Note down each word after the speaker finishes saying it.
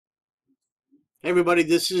Hey everybody,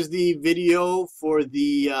 this is the video for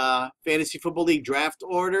the Fantasy Football League draft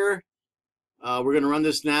order. We're going to run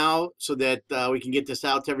this now so that we can get this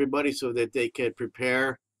out to everybody so that they can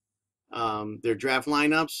prepare their draft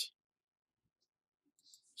lineups.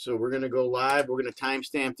 So we're going to go live. We're going to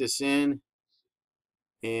timestamp this in,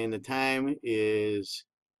 and the time is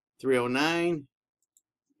 3:09,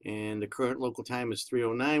 and the current local time is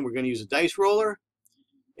 3:09. We're going to use a dice roller,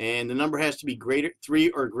 and the number has to be greater 3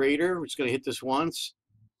 or greater. We're just going to hit this once.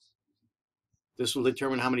 This will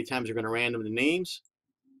determine how many times we're going to random the names.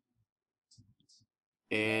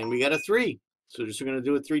 And we got a 3. So just going to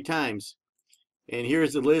do it 3 times. And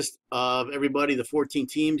here's the list of everybody, the 14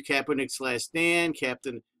 teams: Kaepernick/Stan,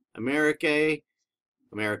 Captain America,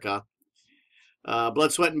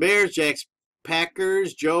 Blood, Sweat, and Bears, Jack's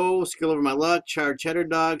Packers, Joe, Skill Over My Luck, Char Cheddar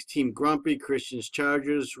Dogs, Team Grumpy, Christians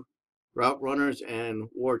Chargers, Route Runners, and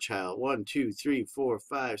War Child. 1, 2, 3, 4,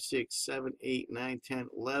 5, 6, 7, 8, 9, 10,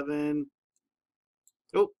 11.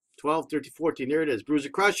 Oh, 12, 13, 14. There it is. Bruiser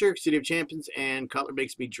Crusher, City of Champions, and Cutler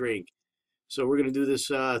Makes Me Drink. So we're going to do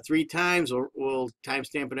this 3 times. We'll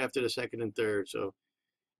timestamp it after the second and third. So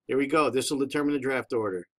here we go. This will determine the draft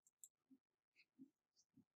order.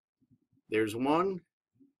 There's 1.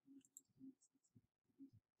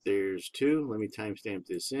 There's 2. Let me timestamp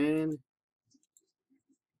this in.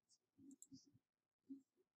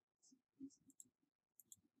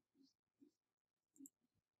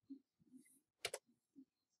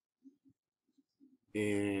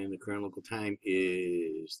 And the current local time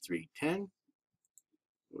is 3:10.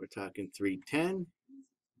 We're talking 3:10.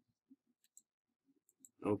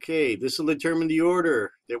 Okay, this will determine the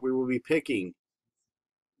order that we will be picking.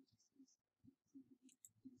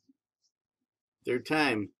 Third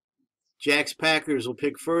time. Jack's Packers will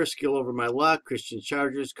pick first. Skill Over My Luck. Christian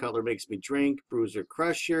Chargers. Cutler Makes Me Drink. Bruiser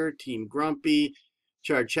Crusher. Team Grumpy.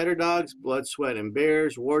 Charred Cheddar Dogs. Blood, Sweat, and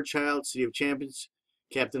Bears. War Child. City of Champions.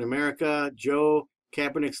 Captain America. Joe.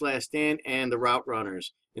 Kaepernick/Stan. And the Route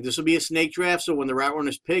Runners. And this will be a snake draft, so when the Route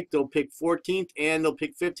Runners pick, they'll pick 14th and they'll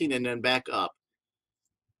pick 15th and then back up.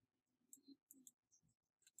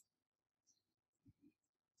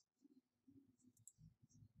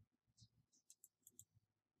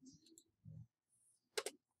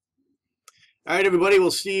 All right, everybody,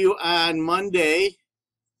 we'll see you on Monday.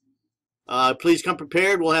 Please come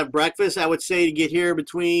prepared. We'll have breakfast. I would say to get here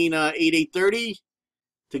between 8:30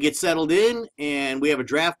 to get settled in. And we have a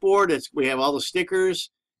draft board. We have all the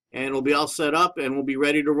stickers, and we'll be all set up, and we'll be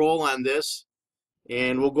ready to roll on this.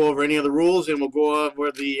 And we'll go over any of the rules, and we'll go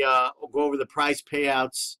over the prize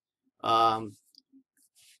payouts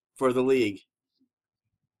for the league.